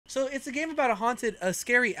So it's a game about a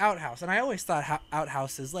scary outhouse, and I always thought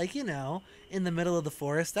outhouses, like, you know, in the middle of the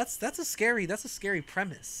forest. That's a scary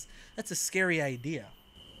premise. That's a scary idea.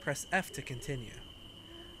 Press F to continue.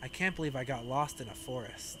 I can't believe I got lost in a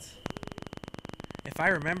forest. If I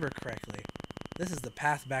remember correctly, this is the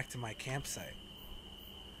path back to my campsite.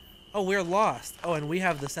 Oh, we're lost. Oh, and we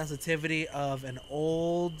have the sensitivity of an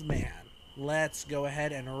old man. Let's go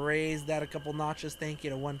ahead and raise that a couple notches. Thank you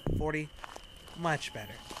to 140. Much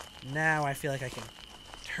better. Now I feel like I can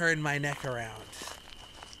turn my neck around.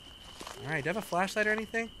 Alright, do I have a flashlight or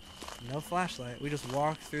anything? No flashlight. We just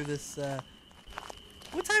walk through this,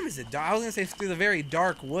 What time is it? I was gonna say through the very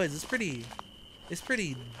dark woods. It's pretty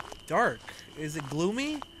dark. Is it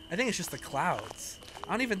gloomy? I think it's just the clouds.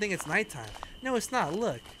 I don't even think it's nighttime. No, it's not.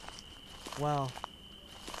 Look. Well,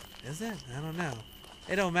 is it? I don't know.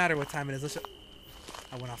 It don't matter what time it is.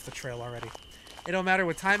 I went off the trail already. It don't matter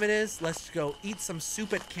what time it is. Let's go eat some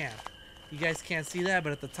soup at camp. You guys can't see that,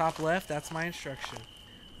 but at the top left, that's my instruction.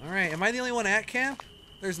 Alright, am I the only one at camp?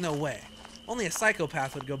 There's no way. Only a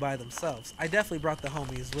psychopath would go by themselves. I definitely brought the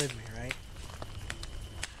homies with me, right?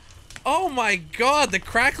 Oh my god, the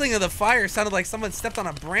crackling of the fire sounded like someone stepped on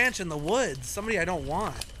a branch in the woods. Somebody I don't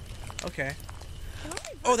want. Okay.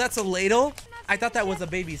 Oh, that's a ladle? I thought that was a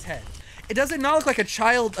baby's head. It doesn't not look like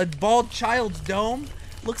a bald child's dome.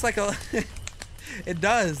 Looks like a... It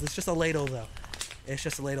does. It's just a ladle, though. It's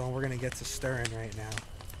just a ladle, and we're going to get to stirring right now.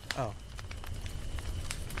 Oh.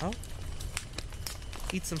 Oh?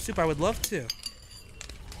 Eat some soup. I would love to.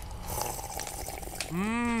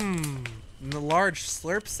 Mmm. The large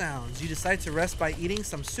slurp sounds. You decide to rest by eating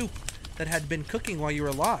some soup that had been cooking while you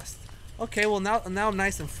were lost. Okay, well, now I'm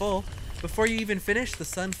nice and full. Before you even finish, the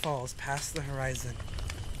sun falls past the horizon.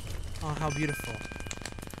 Oh, how beautiful.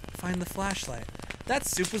 Find the flashlight. That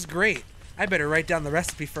soup was great. I better write down the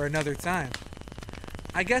recipe for another time.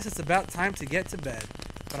 I guess it's about time to get to bed,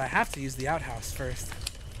 but I have to use the outhouse first.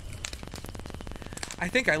 I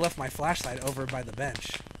think I left my flashlight over by the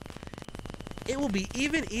bench. It will be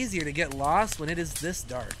even easier to get lost when it is this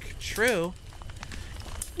dark. True.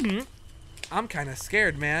 I'm kind of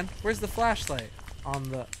scared, man. Where's the flashlight?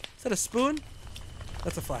 Is that a spoon?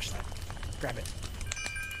 That's a flashlight. Grab it.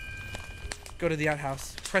 Go to the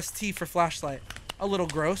outhouse. Press T for flashlight. A little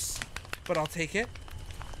gross, but I'll take it.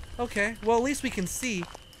 Okay, well, at least we can see.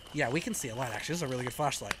 Yeah, we can see a lot, actually. This is a really good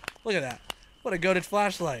flashlight. Look at that. What a goated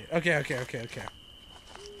flashlight. Okay.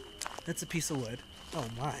 That's a piece of wood. Oh,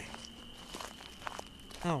 my.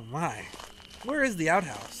 Oh, my. Where is the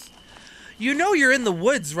outhouse? You know you're in the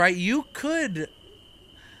woods, right? You could...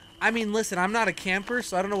 I mean, listen, I'm not a camper,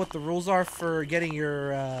 so I don't know what the rules are for getting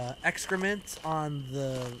your excrement on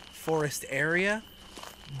the forest area.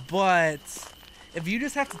 But if you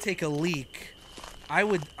just have to take a leak, I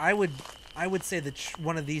would say that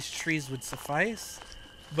one of these trees would suffice.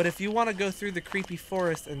 But if you want to go through the creepy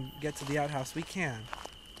forest and get to the outhouse, we can.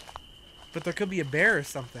 But there could be a bear or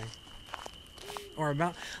something. Or a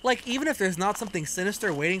mountain. Like, even if there's not something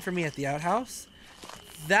sinister waiting for me at the outhouse,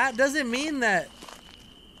 that doesn't mean that...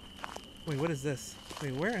 Wait, what is this?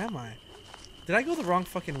 Wait, where am I? Did I go the wrong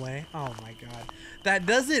fucking way? Oh my god. That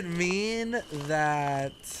doesn't mean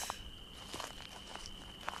that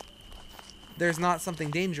there's not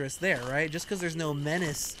something dangerous there, right? Just because there's no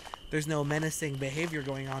menacing behavior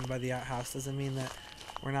going on by the outhouse doesn't mean that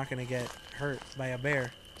we're not going to get hurt by a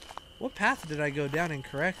bear. What path did I go down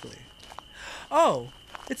incorrectly? Oh,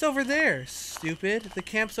 it's over there, stupid. The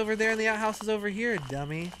camp's over there and the outhouse is over here,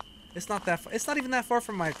 dummy. It's not that far. It's not even that far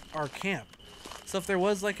from our camp. So if there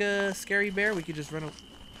was like a scary bear, we could just run.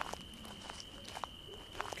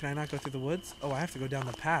 Can I not go through the woods? Oh, I have to go down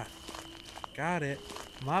the path. Got it.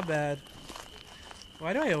 My bad.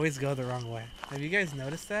 Why do I always go the wrong way? Have you guys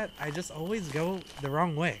noticed that? I just always go the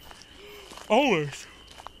wrong way. Always.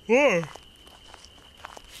 Why?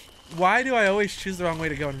 Why do I always choose the wrong way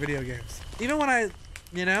to go in video games? Even when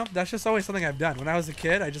that's just always something I've done. When I was a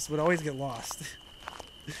kid, I just would always get lost.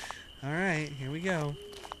 Alright, here we go.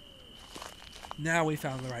 Now we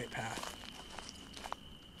found the right path.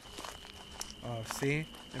 Oh, see?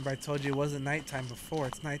 Remember I told you it wasn't nighttime before.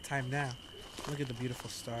 It's nighttime now. Look at the beautiful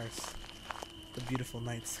stars. The beautiful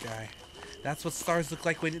night sky. That's what stars look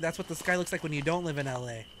like that's what the sky looks like when you don't live in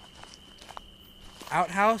LA.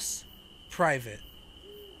 Outhouse, private.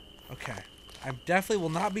 Okay. I definitely will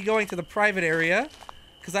not be going to the private area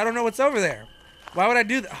because I don't know what's over there. Why would I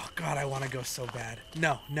do that? Oh god, I want to go so bad.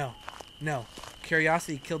 No.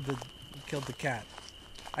 Curiosity killed the cat.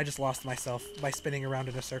 I just lost myself by spinning around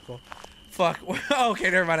in a circle. Fuck. Okay,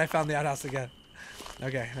 never mind. I found the outhouse again.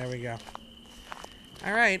 Okay, there we go.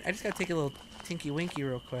 Alright, I just gotta take a little tinky winky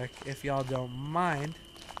real quick, if y'all don't mind.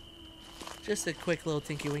 Just a quick little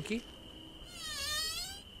tinky winky.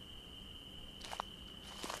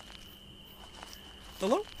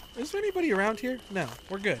 Hello? Is there anybody around here? No,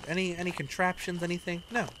 we're good. Any contraptions, anything?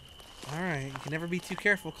 No. Alright, you can never be too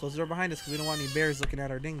careful. Close the door behind us because we don't want any bears looking at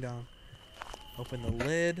our ding-dong. Open the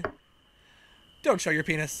lid. Don't show your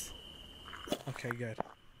penis. Okay, good.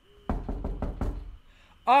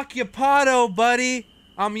 Occupado, buddy!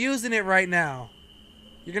 I'm using it right now.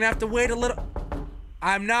 You're gonna have to wait a little...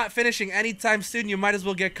 I'm not finishing anytime soon. You might as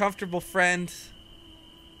well get comfortable, friend.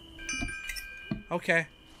 Okay.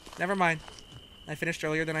 Never mind. I finished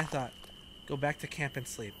earlier than I thought. Go back to camp and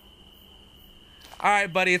sleep.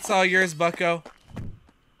 Alright, buddy. It's all yours, bucko.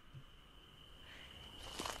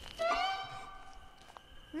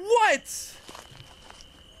 What?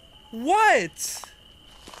 What?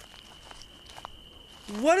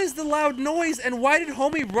 What is the loud noise? And why did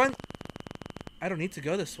homie run... I don't need to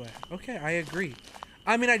go this way. Okay, I agree.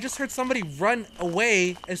 I mean, I just heard somebody run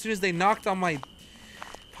away as soon as they knocked on my...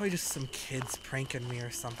 Probably just some kids pranking me or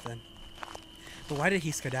something. But why did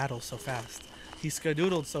he skedaddle so fast? He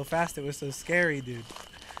skedoodled so fast, it was so scary, dude.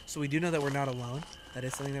 So we do know that we're not alone. That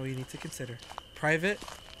is something that we need to consider. Private?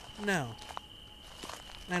 No.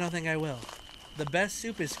 I don't think I will. The best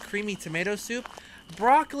soup is creamy tomato soup.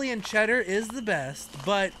 Broccoli and cheddar is the best,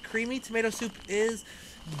 but creamy tomato soup is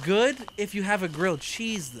good if you have a grilled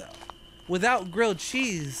cheese, though. Without grilled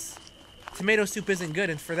cheese, tomato soup isn't good,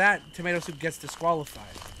 and for that, tomato soup gets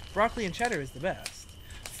disqualified. Broccoli and cheddar is the best.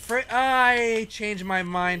 I changed my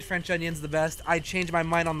mind. French onion's the best. I changed my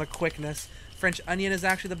mind on the quickness. French onion is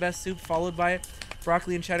actually the best soup, followed by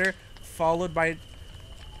broccoli and cheddar, followed by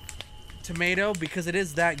tomato, because it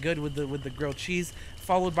is that good with the grilled cheese,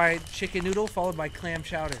 followed by chicken noodle, followed by clam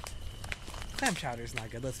chowder. Clam chowder is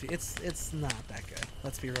not good. It's not that good.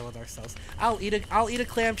 Let's be real with ourselves. I'll eat a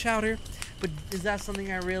clam chowder, but is that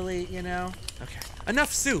something I really, you know? Okay.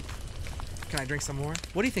 Enough soup. Can I drink some more?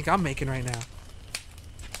 What do you think I'm making right now?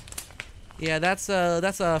 Yeah, that's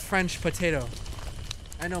a French potato.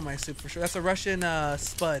 I know my soup for sure. That's a Russian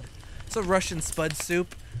spud. It's a Russian spud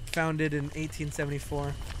soup, founded in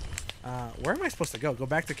 1874. Where am I supposed to go? Go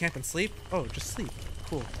back to camp and sleep? Oh, just sleep.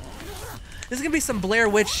 Cool. This is gonna be some Blair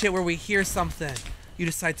Witch shit where we hear something. You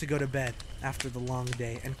decide to go to bed after the long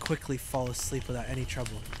day and quickly fall asleep without any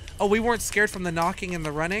trouble. Oh, we weren't scared from the knocking and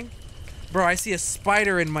the running? Bro, I see a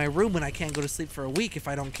spider in my room and I can't go to sleep for a week if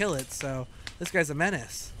I don't kill it, so this guy's a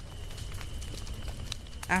menace.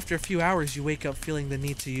 After a few hours, you wake up feeling the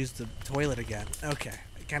need to use the toilet again. Okay.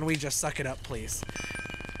 Can we just suck it up, please?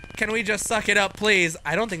 Can we just suck it up, please?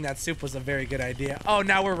 I don't think that soup was a very good idea. Oh,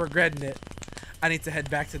 now we're regretting it. I need to head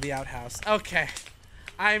back to the outhouse. Okay.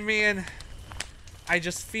 I mean, I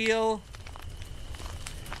just feel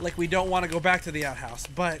like we don't want to go back to the outhouse,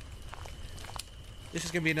 but this is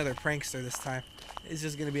going to be another prankster this time. It's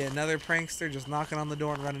just going to be another prankster just knocking on the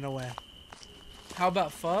door and running away. How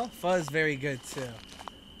about pho? Pho is very good, too.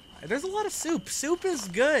 There's a lot of soup. Soup is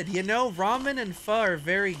good. You know, ramen and pho are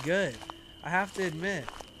very good. I have to admit.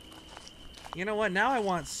 You know what? Now I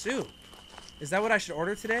want soup. Is that what I should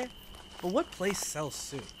order today? But what place sells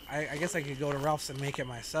soup? I guess I could go to Ralph's and make it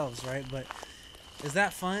myself, right? But is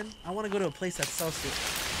that fun? I want to go to a place that sells soup.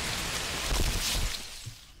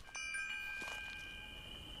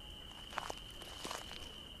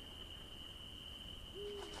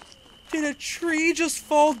 Did a tree just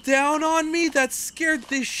fall down on me? That scared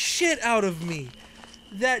the shit out of me.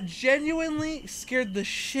 That genuinely scared the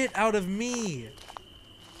shit out of me.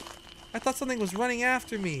 I thought something was running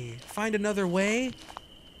after me. Find another way?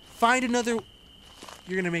 Find another...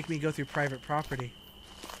 You're gonna make me go through private property.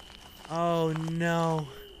 Oh no.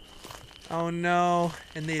 Oh no.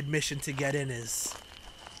 And the admission to get in is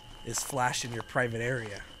flash in your private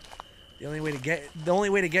area. The only way to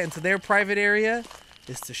get into their private area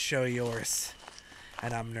is to show yours.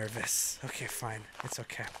 And I'm nervous. Okay, fine. It's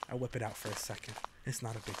okay. I'll whip it out for a second. It's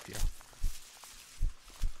not a big deal.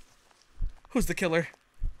 Who's the killer?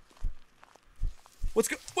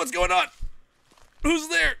 What's going on? Who's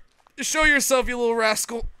there? Show yourself, you little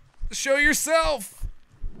rascal. Show yourself.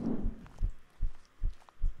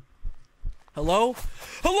 Hello?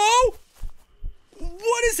 Hello?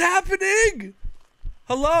 What is happening?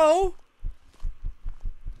 Hello?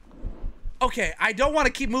 Okay, I don't want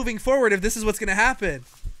to keep moving forward if this is what's going to happen.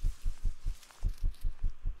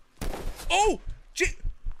 Oh!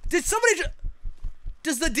 Did somebody just...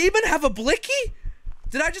 Does the demon have a blicky?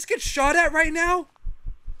 Did I just get shot at right now?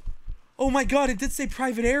 Oh my god, it did say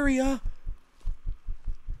private area.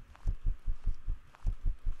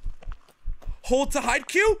 Hold to hide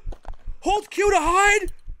Q? Hold Q to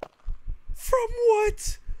hide? From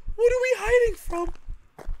what? What are we hiding from?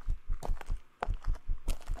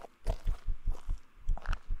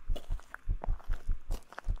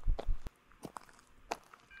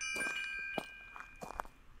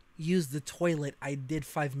 Use the toilet. I did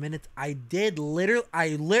 5 minutes. I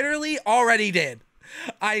literally already did.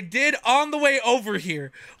 I did on the way over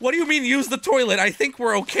here. What do you mean use the toilet? I think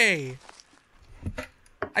we're okay.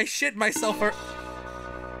 I shit myself or...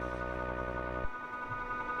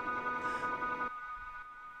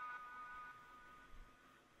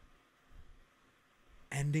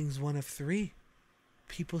 Endings 1 of 3.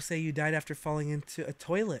 People say you died after falling into a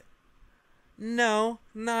toilet. No,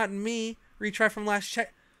 not me. Retry from last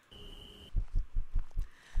check.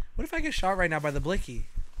 What if I get shot right now by the blicky?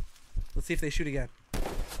 Let's see if they shoot again.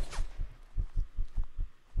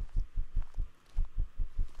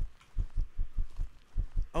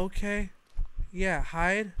 Okay. Yeah,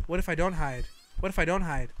 hide. What if I don't hide? What if I don't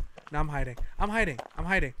hide? No, I'm hiding. I'm hiding. I'm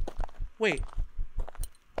hiding. Wait.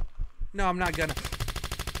 No, I'm not gonna.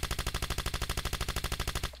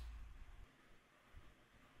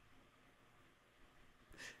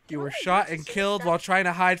 You were shot and killed while trying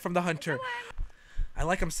to hide from the hunter. I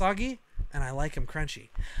like them soggy, and I like them crunchy.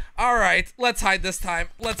 Alright, let's hide this time.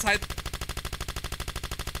 Let's hide.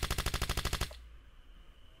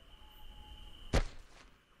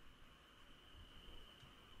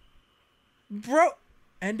 Bro,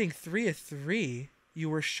 ending 3 of 3. You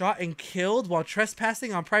were shot and killed while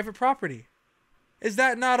trespassing on private property. Is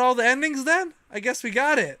that not all the endings then? I guess we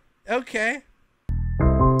got it. Okay.